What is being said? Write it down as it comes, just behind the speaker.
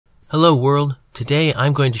Hello world! Today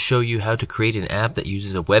I'm going to show you how to create an app that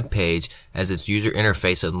uses a web page as its user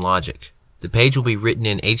interface and logic. The page will be written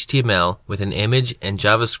in HTML with an image and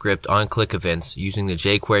JavaScript on-click events using the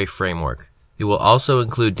JQuery framework. It will also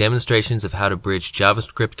include demonstrations of how to bridge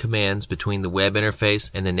JavaScript commands between the web interface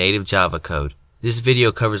and the native Java code. This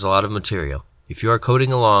video covers a lot of material. If you are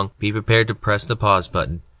coding along, be prepared to press the pause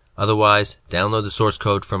button. Otherwise, download the source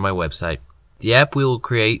code from my website. The app we will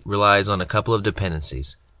create relies on a couple of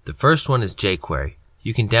dependencies. The first one is jQuery.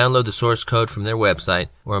 You can download the source code from their website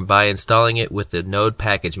or by installing it with the Node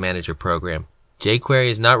Package Manager program. jQuery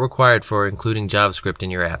is not required for including JavaScript in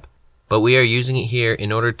your app, but we are using it here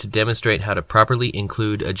in order to demonstrate how to properly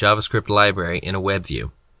include a JavaScript library in a Webview.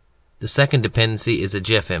 The second dependency is a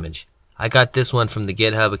GIF image. I got this one from the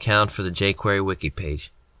GitHub account for the jQuery wiki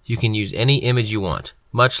page. You can use any image you want.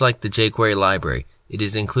 Much like the jQuery library, it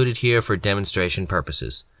is included here for demonstration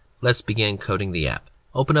purposes. Let's begin coding the app.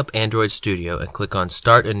 Open up Android Studio and click on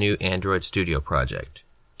Start a new Android Studio project.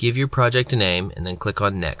 Give your project a name and then click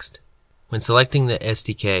on Next. When selecting the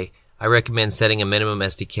SDK, I recommend setting a minimum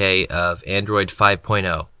SDK of Android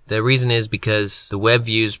 5.0. The reason is because the web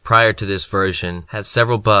views prior to this version have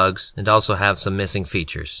several bugs and also have some missing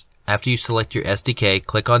features. After you select your SDK,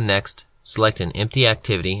 click on Next, select an empty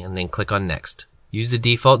activity and then click on Next. Use the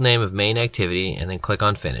default name of main activity and then click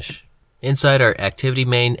on Finish. Inside our activity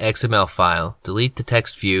main XML file, delete the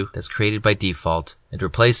text view that's created by default and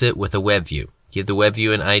replace it with a web view. Give the web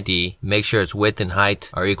view an ID, make sure its width and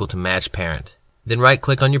height are equal to match parent. Then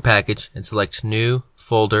right-click on your package and select New,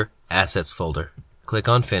 Folder, Assets folder. Click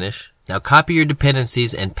on Finish. Now copy your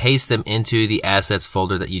dependencies and paste them into the Assets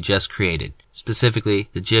folder that you just created, specifically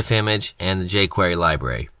the GIF image and the jQuery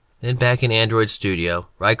library. Then back in Android Studio,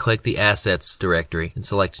 right-click the Assets directory and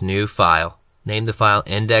select New File. Name the file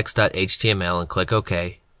index.html and click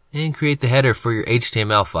OK. And create the header for your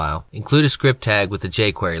HTML file. Include a script tag with the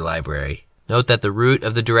jQuery library. Note that the root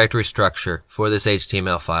of the directory structure for this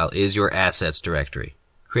HTML file is your assets directory.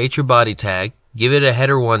 Create your body tag. Give it a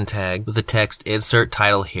header1 tag with the text insert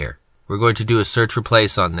title here. We're going to do a search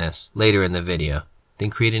replace on this later in the video.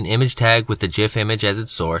 Then create an image tag with the GIF image as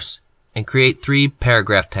its source. And create 3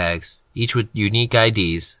 paragraph tags, each with unique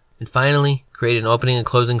IDs. And finally, create an opening and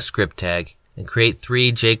closing script tag. And create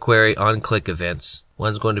 3 jQuery on-click events.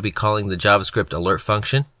 One's going to be calling the JavaScript alert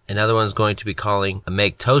function. Another one's going to be calling a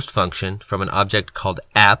makeToast function from an object called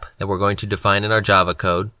app that we're going to define in our Java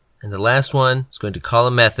code. And the last one is going to call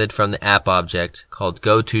a method from the app object called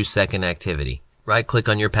goToSecondActivity. Right-click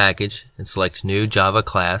on your package and select New Java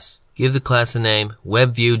Class. Give the class a name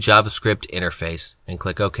Webview JavaScript Interface and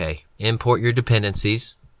click OK. Import your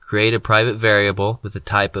dependencies. Create a private variable with the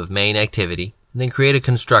type of main activity. And then create a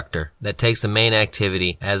constructor that takes the main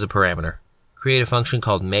activity as a parameter. Create a function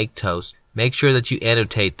called makeToast. Make sure that you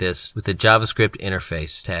annotate this with the JavaScript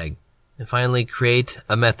interface tag. And finally, create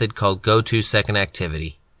a method called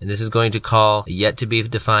goToSecondActivity. And this is going to call a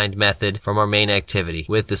yet-to-be-defined method from our main activity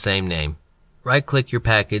with the same name. Right-click your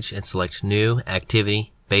package and select New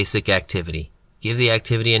Activity, Basic Activity. Give the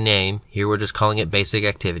activity a name. Here we're just calling it Basic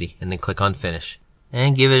Activity. And then click on Finish.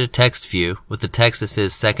 And give it a text view with the text that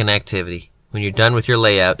says Second Activity. When you're done with your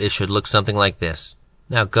layout, it should look something like this.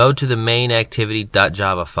 Now go to the main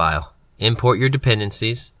activity.java file. Import your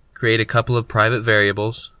dependencies. Create a couple of private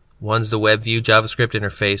variables. One's the WebView JavaScript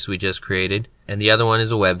interface we just created, and the other one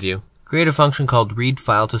is a WebView. Create a function called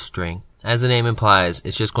readFileToString. As the name implies,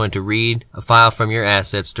 it's just going to read a file from your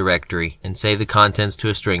assets directory and save the contents to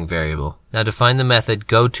a string variable. Now define the method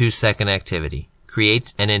goToSecondActivity.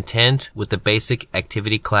 Create an intent with the basic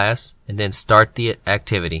activity class, and then start the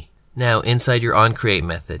activity. Now, inside your onCreate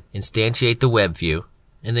method, instantiate the web view,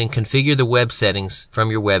 and then configure the web settings from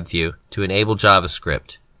your web view to enable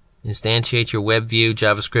JavaScript. Instantiate your WebView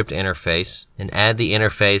JavaScript interface, and add the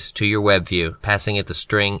interface to your web view, passing it the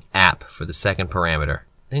string app for the second parameter.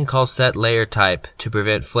 Then call setLayerType to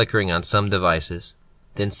prevent flickering on some devices.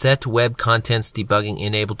 Then set Web Contents Debugging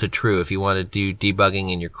enabled to true if you want to do debugging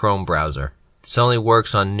in your Chrome browser. This only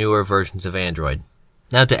works on newer versions of Android.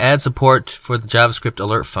 Now to add support for the JavaScript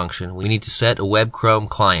alert function, we need to set a web Chrome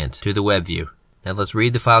client to the web view. Now let's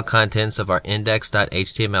read the file contents of our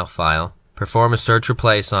index.html file, perform a search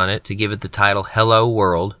replace on it to give it the title Hello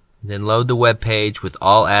World, and then load the web page with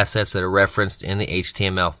all assets that are referenced in the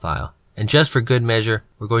HTML file. And just for good measure,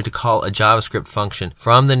 we're going to call a JavaScript function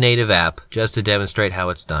from the native app just to demonstrate how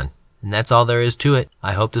it's done. And that's all there is to it.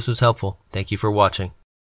 I hope this was helpful. Thank you for watching.